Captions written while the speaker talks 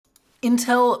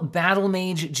Intel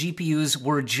Battlemage GPUs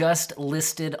were just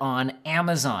listed on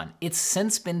Amazon. It's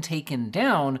since been taken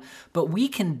down, but we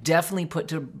can definitely put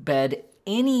to bed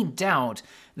any doubt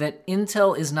that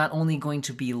Intel is not only going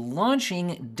to be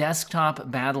launching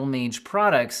desktop Battlemage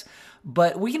products,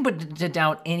 but we can put to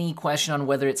doubt any question on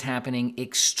whether it's happening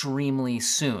extremely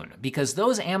soon, because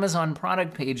those Amazon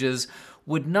product pages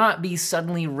would not be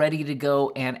suddenly ready to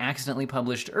go and accidentally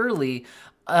published early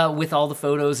with all the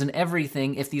photos and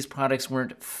everything if these products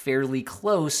weren't fairly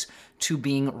close to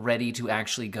being ready to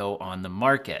actually go on the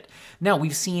market. Now,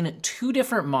 we've seen two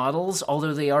different models,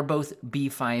 although they are both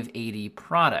B580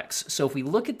 products. So if we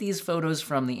look at these photos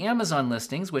from the Amazon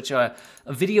listings, which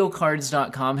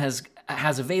videocards.com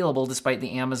has available despite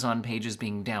the Amazon pages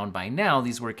being down by now.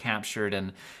 These were captured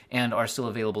and are still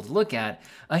available to look at.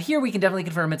 Here we can definitely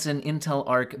confirm it's an Intel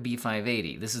Arc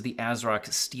B580. This is the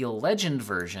ASRock Steel Legend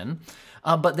version.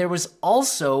 But there was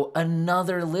also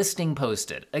another listing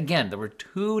posted. Again, there were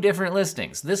two different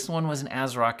listings. This one was an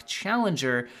ASRock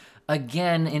Challenger,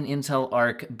 again an Intel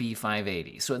Arc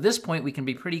B580. So at this point, we can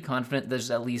be pretty confident there's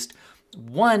at least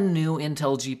one new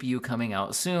Intel GPU coming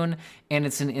out soon, and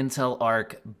it's an Intel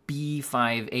Arc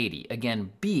B580.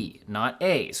 Again, B, not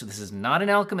A. So this is not an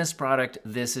Alchemist product,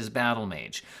 this is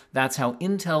Battlemage. That's how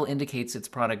Intel indicates its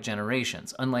product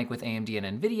generations. Unlike with AMD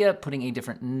and NVIDIA, putting a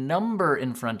different number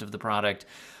in front of the product,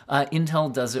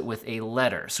 Intel does it with a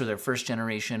letter. So their first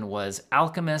generation was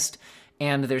Alchemist,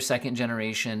 and their second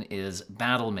generation is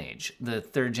Battlemage. The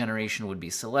third generation would be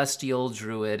Celestial,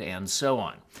 Druid, and so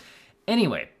on.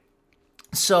 Anyway,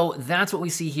 so that's what we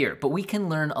see here, but we can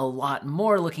learn a lot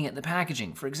more looking at the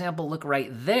packaging. For example, look right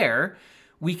there.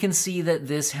 We can see that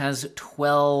this has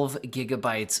 12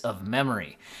 gigabytes of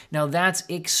memory. Now that's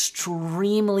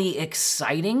extremely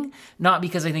exciting, not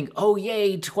because I think, oh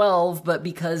yay, 12, but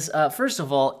because first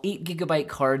of all, 8 gigabyte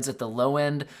cards at the low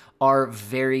end are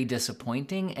very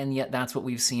disappointing, and yet that's what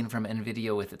we've seen from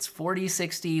NVIDIA with its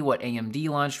 4060, what AMD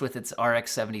launched with its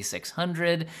RX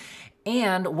 7600,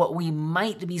 and what we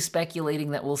might be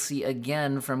speculating that we'll see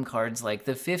again from cards like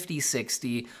the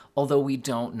 5060, although we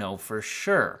don't know for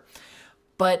sure.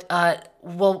 But,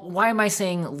 well, why am I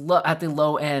saying at the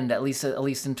low end, at least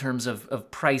in terms of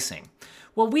pricing?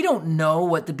 Well, we don't know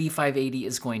what the B580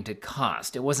 is going to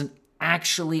cost. It wasn't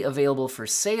actually available for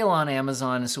sale on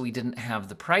Amazon, so we didn't have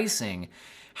the pricing.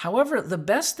 However, the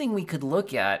best thing we could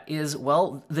look at is,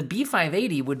 well, the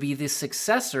B580 would be the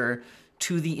successor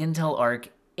to the Intel Arc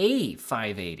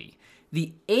A580.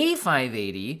 The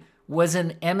A580 was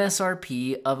an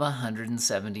MSRP of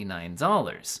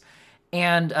 $179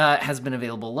 and has been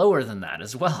available lower than that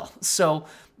as well. So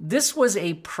this was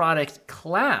a product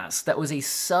class that was a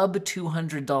sub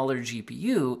 $200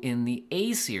 GPU in the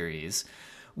A series,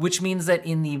 which means that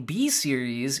in the B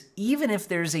series, even if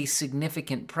there's a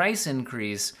significant price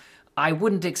increase, I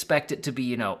wouldn't expect it to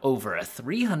be, over a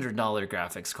 $300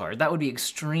 graphics card. That would be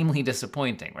extremely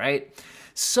disappointing, right?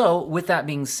 So with that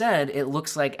being said, it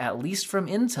looks like at least from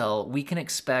Intel, we can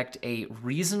expect a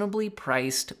reasonably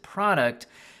priced product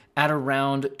at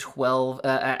around 12,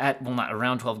 not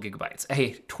around 12 gigabytes,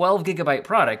 a 12 gigabyte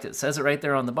product, it says it right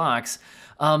there on the box,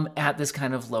 at this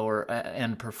kind of lower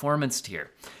end performance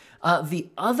tier. The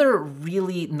other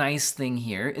really nice thing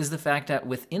here is the fact that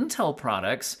with Intel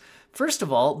products, first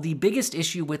of all, the biggest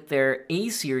issue with their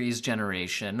A-series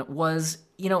generation was,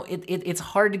 it's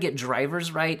hard to get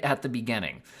drivers right at the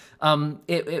beginning.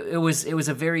 It was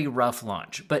a very rough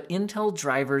launch, but Intel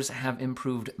drivers have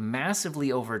improved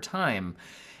massively over time.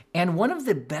 And one of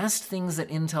the best things that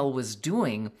Intel was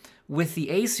doing with the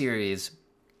A-series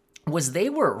was they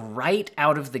were right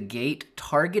out of the gate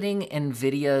targeting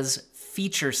NVIDIA's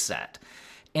feature set.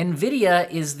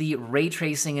 NVIDIA is the ray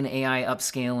tracing and AI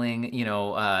upscaling,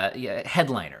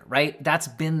 headliner, right? That's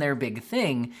been their big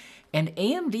thing. And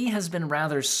AMD has been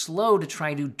rather slow to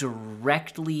try to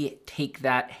directly take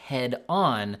that head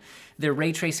on. Their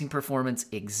ray tracing performance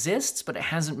exists, but it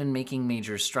hasn't been making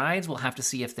major strides. We'll have to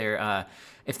see if their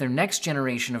next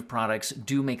generation of products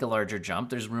do make a larger jump.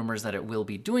 There's rumors that it will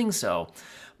be doing so.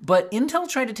 But Intel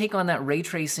tried to take on that ray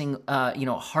tracing,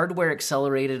 hardware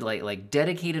accelerated, like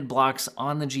dedicated blocks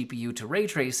on the GPU to ray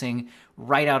tracing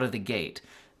right out of the gate.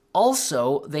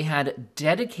 Also, they had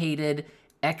dedicated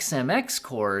XMX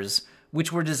cores,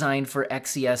 which were designed for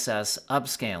XeSS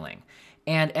upscaling.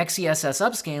 And XeSS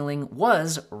upscaling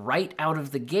was, right out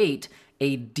of the gate,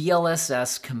 a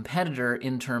DLSS competitor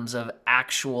in terms of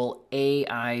actual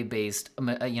AI-based,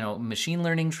 machine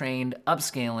learning trained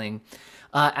upscaling,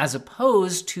 as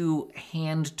opposed to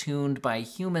hand-tuned by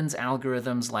humans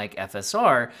algorithms like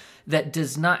FSR that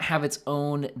does not have its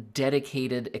own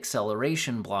dedicated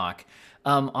acceleration block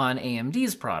on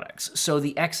AMD's products. So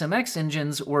the XMX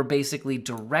engines were basically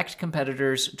direct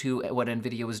competitors to what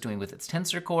NVIDIA was doing with its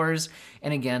Tensor cores.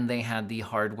 And again, they had the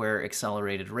hardware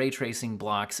accelerated ray tracing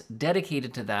blocks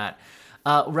dedicated to that,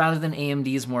 rather than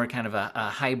AMD's more kind of a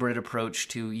hybrid approach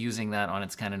to using that on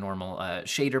its kind of normal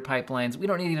shader pipelines. We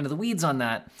don't need to get into the weeds on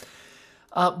that.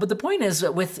 But the point is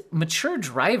that with mature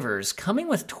drivers coming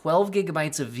with 12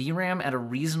 gigabytes of VRAM at a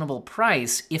reasonable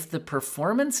price, if the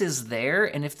performance is there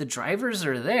and if the drivers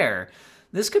are there,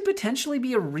 this could potentially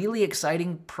be a really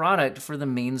exciting product for the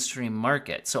mainstream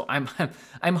market. So I'm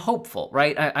hopeful,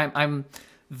 right? I'm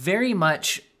very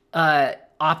much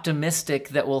optimistic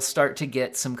that we'll start to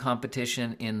get some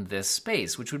competition in this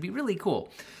space, which would be really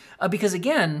cool. Because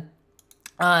again,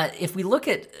 if we look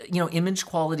at image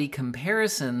quality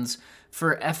comparisons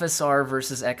for FSR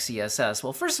versus XeSS,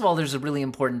 well, first of all, there's a really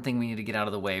important thing we need to get out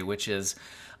of the way, which is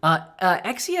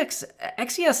XeSS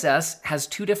has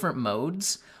two different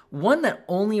modes. One that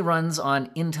only runs on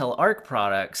Intel Arc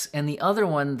products, and the other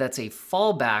one that's a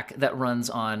fallback that runs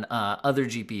on other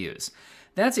GPUs.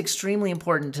 That's extremely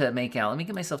important to make out. Let me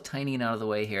get myself tiny and out of the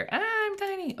way here. I'm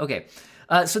tiny. Okay.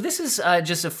 So this is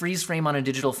just a freeze frame on a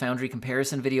Digital Foundry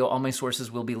comparison video. All my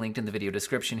sources will be linked in the video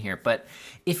description here. But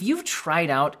if you've tried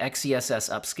out XeSS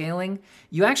upscaling,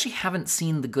 you actually haven't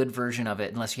seen the good version of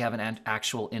it unless you have an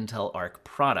actual Intel Arc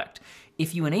product.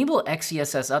 If you enable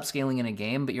XeSS upscaling in a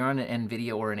game, but you're on an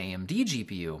NVIDIA or an AMD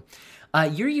GPU,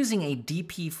 you're using a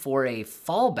DP4A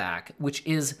fallback, which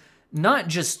is not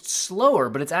just slower,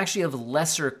 but it's actually of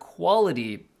lesser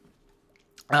quality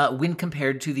when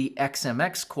compared to the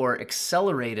XMX core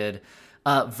accelerated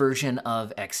version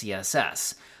of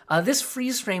XeSS. This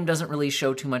freeze frame doesn't really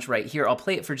show too much right here. I'll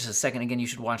play it for just a second. Again, you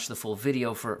should watch the full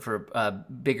video for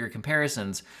bigger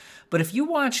comparisons. But if you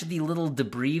watch the little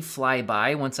debris fly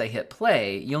by once I hit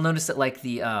play, you'll notice that like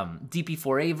the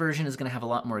DP4A version is going to have a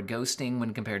lot more ghosting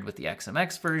when compared with the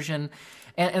XMX version.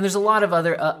 And there's a lot of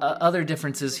other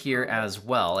differences here as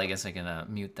well. I guess I can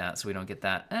mute that so we don't get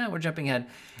that. We're jumping ahead.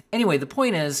 Anyway, the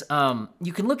point is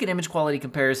you can look at image quality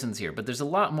comparisons here, but there's a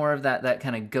lot more of that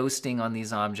kind of ghosting on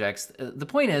these objects. The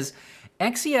point is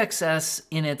XeXS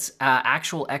in its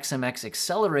actual XMX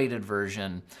accelerated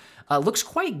version looks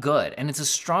quite good, and it's a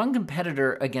strong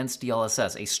competitor against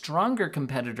DLSS, a stronger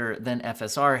competitor than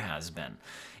FSR has been.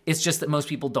 It's just that most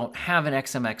people don't have an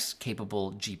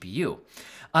XMX-capable GPU.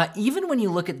 Even when you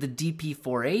look at the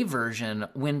DP4A version,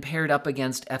 when paired up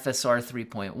against FSR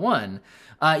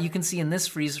 3.1, you can see in this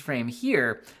freeze frame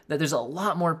here that there's a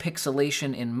lot more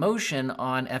pixelation in motion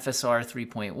on FSR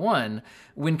 3.1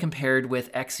 when compared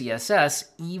with XeSS,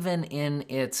 even in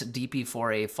its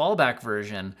DP4A fallback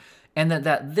version, and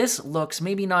that this looks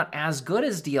maybe not as good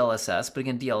as DLSS, but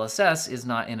again, DLSS is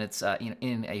not in its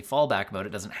in a fallback mode.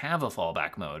 It doesn't have a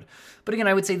fallback mode. But again,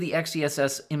 I would say the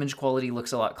XeSS image quality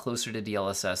looks a lot closer to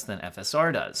DLSS than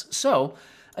FSR does. So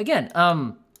again,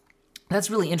 that's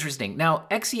really interesting. Now,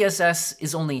 XeSS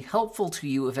is only helpful to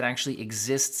you if it actually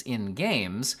exists in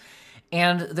games.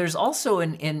 And there's also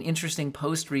an interesting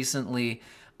post recently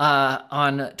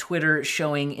on Twitter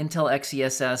showing Intel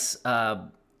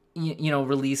XeSS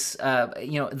release,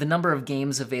 the number of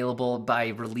games available by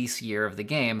release year of the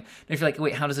game. And if you're like,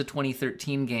 wait, how does a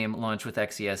 2013 game launch with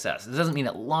XeSS? It doesn't mean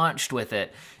it launched with it.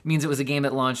 It means it was a game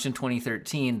that launched in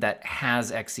 2013 that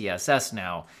has XeSS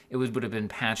now. It would have been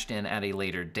patched in at a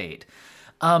later date.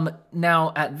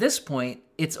 Now, at this point,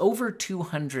 it's over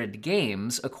 200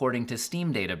 games, according to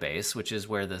Steam database, which is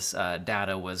where this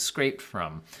data was scraped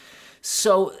from.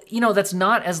 So, that's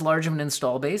not as large of an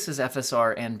install base as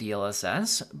FSR and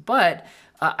DLSS, but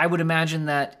I would imagine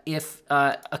that if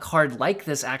a card like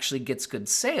this actually gets good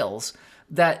sales,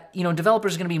 that,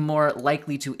 developers are going to be more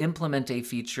likely to implement a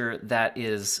feature that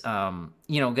is, going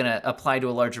to apply to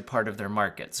a larger part of their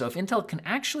market. So if Intel can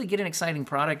actually get an exciting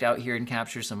product out here and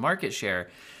capture some market share,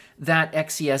 that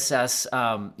XeSS,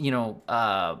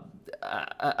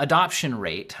 adoption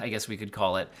rate, I guess we could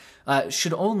call it,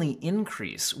 should only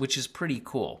increase, which is pretty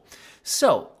cool.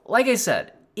 So, like I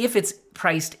said, if it's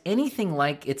priced anything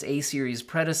like its A-series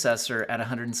predecessor at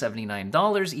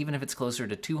 $179, even if it's closer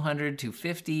to $200,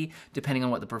 $250, depending on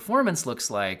what the performance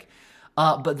looks like,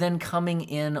 but then coming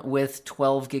in with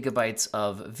 12 gigabytes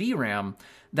of VRAM,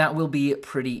 that will be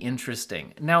pretty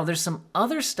interesting. Now, there's some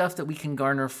other stuff that we can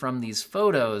garner from these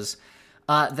photos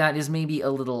that is maybe a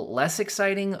little less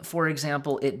exciting. For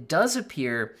example, it does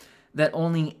appear that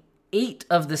only 8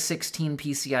 of the 16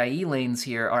 PCIe lanes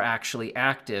here are actually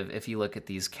active if you look at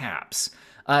these caps.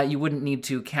 You wouldn't need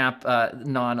to cap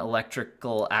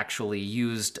non-electrical actually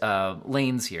used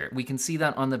lanes here. We can see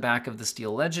that on the back of the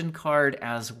Steel Legend card,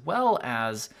 as well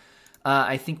as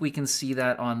I think we can see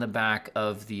that on the back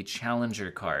of the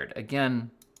Challenger card.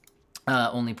 Again,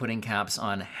 only putting caps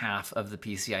on half of the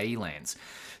PCIe lanes.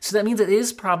 So that means it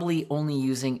is probably only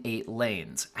using 8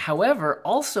 lanes. However,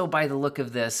 also by the look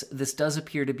of this, this does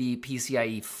appear to be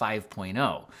PCIe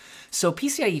 5.0. So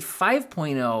PCIe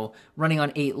 5.0 running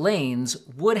on 8 lanes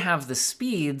would have the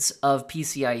speeds of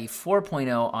PCIe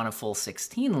 4.0 on a full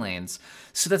 16 lanes.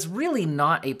 So that's really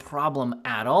not a problem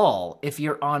at all if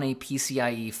you're on a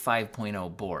PCIe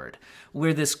 5.0 board.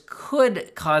 Where this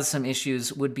could cause some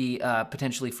issues would be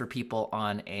potentially for people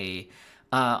on a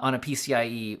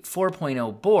PCIe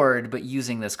 4.0 board, but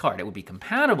using this card. It would be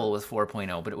compatible with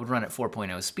 4.0, but it would run at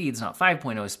 4.0 speeds, not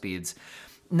 5.0 speeds.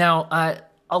 Now,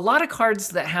 a lot of cards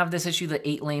that have this issue, the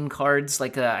 8-lane cards,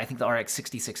 like I think the RX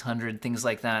 6600, things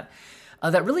like that,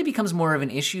 that really becomes more of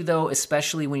an issue, though,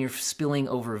 especially when you're spilling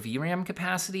over VRAM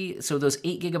capacity. So those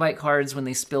 8GB cards, when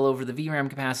they spill over the VRAM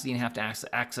capacity and have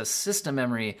to access system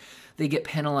memory, they get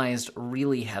penalized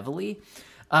really heavily.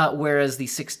 Whereas the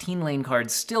 16-lane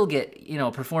cards still get,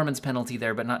 performance penalty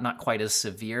there, but not quite as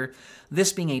severe.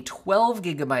 This being a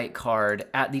 12GB card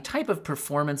at the type of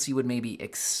performance you would maybe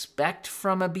expect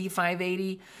from a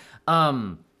B580,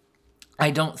 I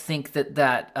don't think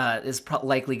that is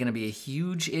likely going to be a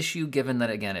huge issue, given that,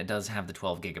 again, it does have the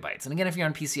 12GB. And again, if you're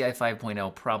on PCIe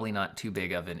 5.0, probably not too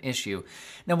big of an issue.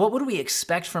 Now, what would we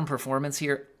expect from performance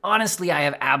here? Honestly, I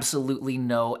have absolutely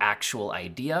no actual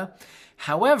idea.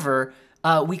 However,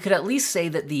 we could at least say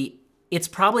that it's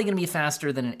probably going to be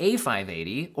faster than an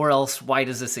A580, or else why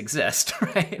does this exist,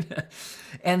 right?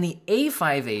 And the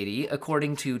A580,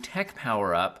 according to Tech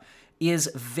Power Up,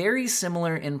 is very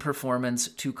similar in performance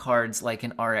to cards like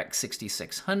an RX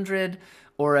 6600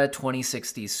 or a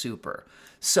 2060 Super.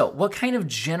 So what kind of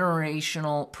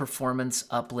generational performance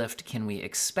uplift can we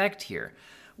expect here?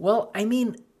 Well, I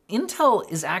mean, Intel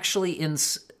is actually in...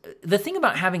 The thing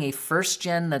about having a first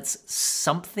gen that's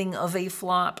something of a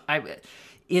flop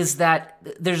is that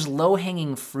there's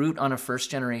low-hanging fruit on a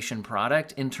first-generation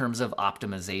product in terms of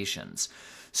optimizations.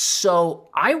 So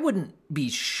I wouldn't be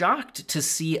shocked to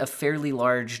see a fairly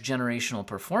large generational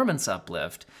performance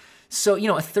uplift. So, a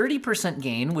 30%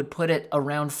 gain would put it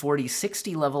around 40,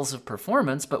 60 levels of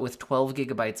performance, but with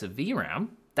 12GB of VRAM.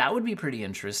 That would be pretty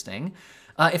interesting.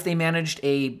 If they managed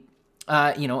a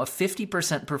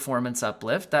 50% performance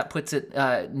uplift, that puts it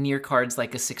near cards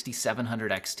like a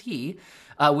 6700 XT,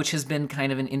 which has been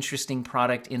kind of an interesting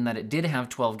product in that it did have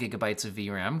 12GB of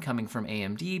VRAM coming from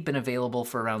AMD, been available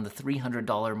for around the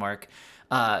 $300 mark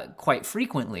quite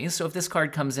frequently. So if this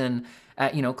card comes in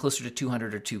at, closer to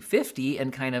 200 or 250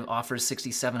 and kind of offers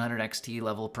 6700 XT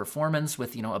level performance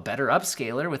with, a better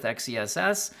upscaler with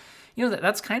XeSS,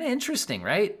 that's kind of interesting,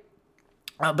 right?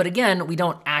 But again, we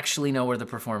don't actually know where the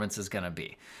performance is going to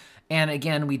be. And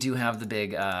again, we do have the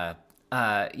big,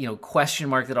 question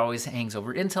mark that always hangs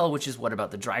over Intel, which is what about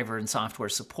the driver and software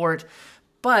support?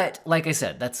 But like I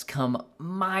said, that's come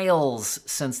miles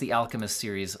since the Alchemist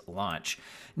series launch.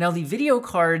 Now, the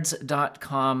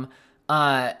videocards.com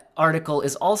article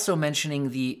is also mentioning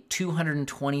the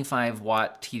 225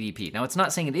 watt TDP. Now, it's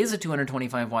not saying it is a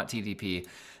 225 watt TDP.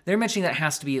 They're mentioning that it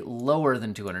has to be lower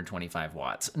than 225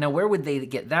 watts. Now, where would they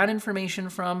get that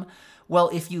information from? Well,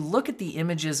 if you look at the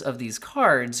images of these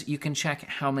cards, you can check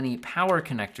how many power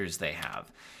connectors they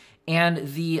have. And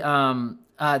the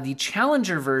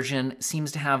Challenger version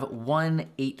seems to have one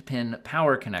 8-pin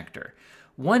power connector.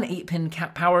 One 8-pin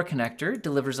power connector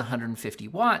delivers 150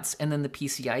 watts, and then the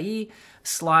PCIe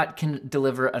slot can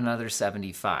deliver another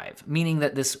 75, meaning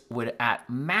that this would at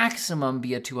maximum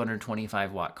be a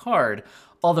 225 watt card,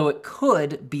 although it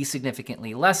could be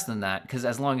significantly less than that, because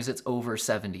as long as it's over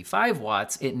 75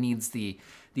 watts, it needs the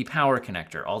power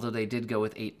connector, although they did go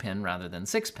with 8-pin rather than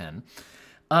 6-pin.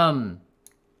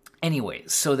 Anyway,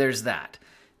 so there's that.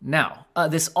 Now,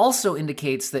 this also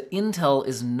indicates that Intel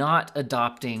is not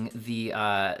adopting the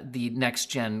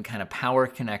next-gen kind of power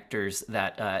connectors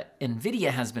that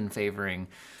NVIDIA has been favoring,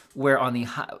 where on the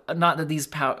not that these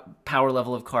power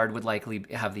level of card would likely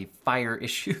have the fire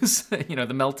issues,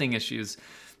 the melting issues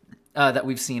that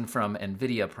we've seen from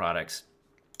NVIDIA products.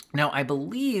 Now, I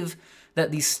believe that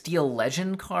the Steel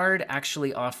Legend card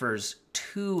actually offers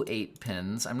 2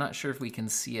 8-pins. I'm not sure if we can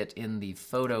see it in the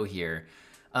photo here.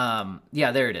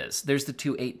 Yeah, there it is. There's the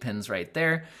 2 8-pins right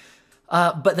there.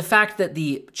 But the fact that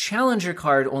the Challenger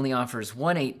card only offers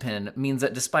 1 8-pin means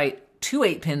that despite 2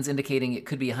 8-pins indicating it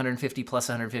could be 150 plus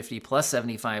 150 plus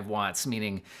 75 watts,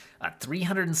 meaning a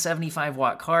 375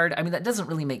 watt card, I mean, that doesn't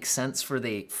really make sense for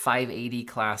the 580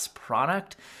 class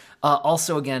product.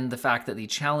 Also, again, the fact that the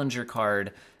Challenger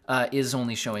card is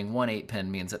only showing one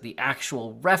 8-pin means that the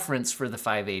actual reference for the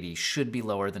 580 should be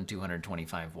lower than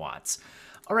 225 watts.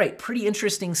 All right, pretty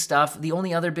interesting stuff. The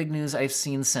only other big news I've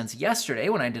seen since yesterday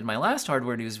when I did my last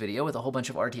hardware news video with a whole bunch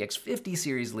of RTX 50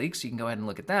 series leaks, you can go ahead and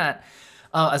look at that,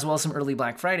 as well as some early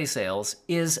Black Friday sales,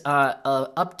 is an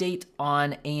update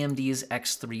on AMD's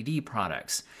X3D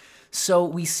products. So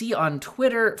we see on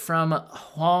Twitter from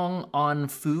Huang On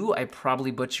Fu, I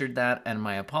probably butchered that and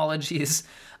my apologies,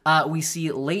 we see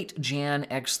late Jan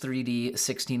X3D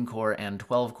 16-core and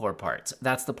 12-core parts.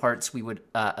 That's the parts we would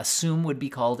assume would be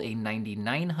called a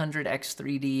 9900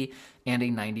 X3D and a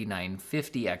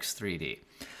 9950 X3D.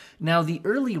 Now, the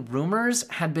early rumors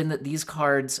had been that these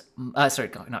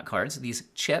these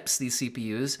chips, these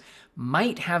CPUs,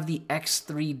 might have the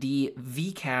X3D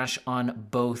V-cache on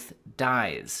both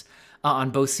dies,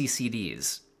 on both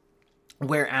CCDs,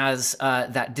 whereas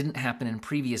that didn't happen in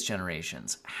previous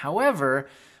generations. However,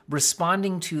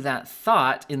 responding to that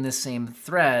thought in the same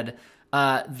thread,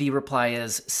 the reply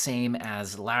is same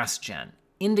as last gen,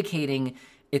 indicating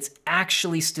it's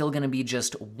actually still going to be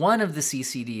just one of the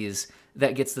CCDs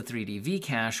that gets the 3D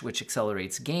V-cache, which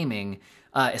accelerates gaming,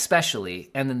 especially,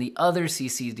 and then the other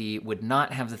CCD would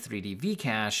not have the 3D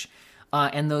V-cache,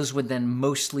 and those would then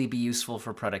mostly be useful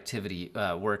for productivity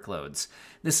workloads.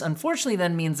 This unfortunately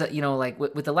then means that, you know, like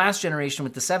with the last generation,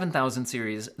 with the 7000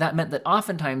 series, that meant that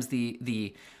oftentimes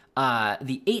the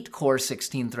 8-core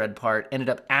 16-thread part ended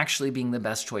up actually being the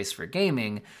best choice for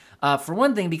gaming. For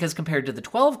one thing, because compared to the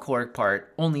 12-core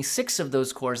part, only 6 of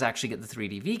those cores actually get the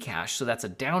 3D V-cache, so that's a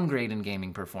downgrade in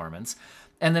gaming performance.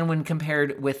 And then when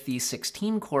compared with the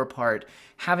 16-core part,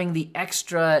 having the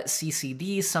extra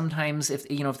CCD sometimes, if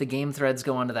the game threads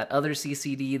go onto that other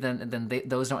CCD, then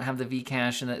those don't have the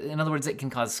V-cache. And in other words, it can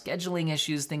cause scheduling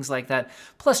issues, things like that,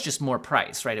 plus just more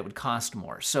price, right? It would cost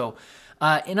more. So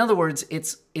in other words,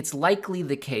 it's likely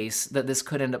the case that this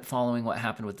could end up following what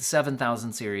happened with the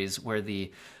 7000 series, where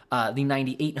the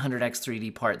 9800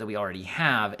 X3D part that we already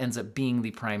have ends up being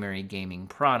the primary gaming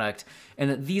product, and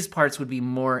that these parts would be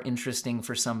more interesting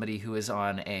for somebody who is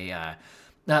on a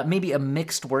maybe a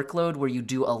mixed workload where you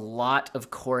do a lot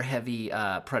of core-heavy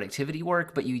productivity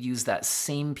work, but you use that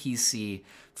same PC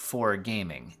for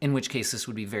gaming, in which case this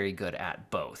would be very good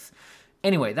at both.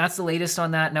 Anyway, that's the latest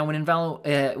on that. Now,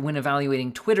 when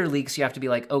evaluating Twitter leaks, you have to be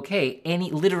like, okay,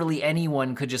 literally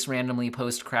anyone could just randomly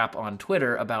post crap on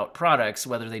Twitter about products,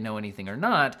 whether they know anything or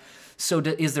not. So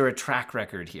is there a track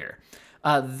record here?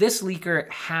 This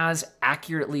leaker has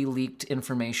accurately leaked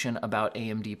information about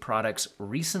AMD products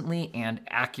recently and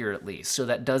accurately. So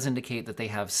that does indicate that they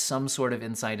have some sort of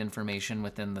inside information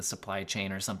within the supply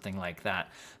chain or something like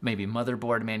that. Maybe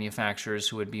motherboard manufacturers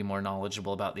who would be more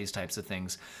knowledgeable about these types of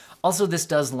things. Also, this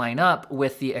does line up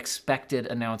with the expected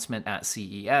announcement at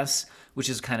CES, which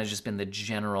has kind of just been the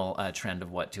general trend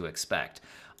of what to expect.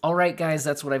 All right, guys,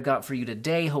 that's what I've got for you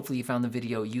today. Hopefully you found the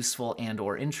video useful and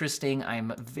or interesting.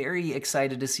 I'm very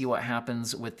excited to see what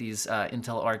happens with these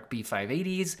Intel Arc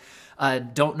B580s.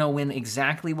 Don't know when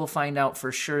exactly we'll find out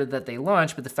for sure that they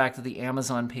launch, but the fact that the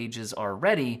Amazon pages are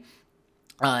ready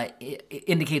it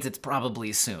indicates it's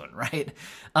probably soon, right?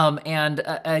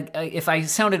 If I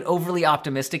sounded overly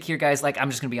optimistic here, guys, like, I'm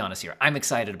just gonna be honest here. I'm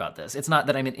excited about this. It's not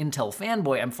that I'm an Intel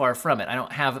fanboy, I'm far from it. I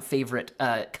don't have favorite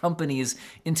companies,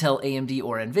 Intel, AMD,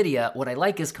 or NVIDIA. What I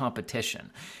like is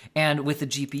competition. And with the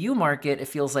GPU market, it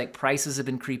feels like prices have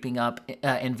been creeping up.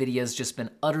 NVIDIA's just been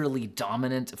utterly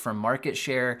dominant from market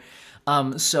share.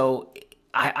 What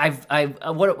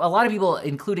a lot of people,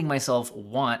 including myself,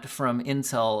 want from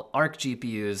Intel Arc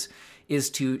GPUs is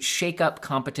to shake up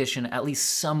competition at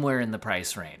least somewhere in the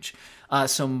price range.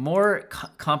 So more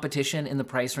competition in the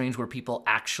price range where people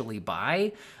actually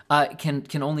buy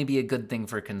can only be a good thing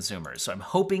for consumers. So I'm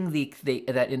hoping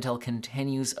that Intel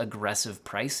continues aggressive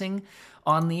pricing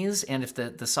on these, and if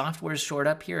the software is shored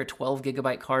up here, a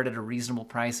 12GB card at a reasonable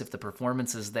price, if the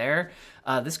performance is there,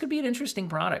 this could be an interesting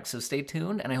product. So stay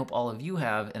tuned, and I hope all of you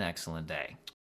have an excellent day.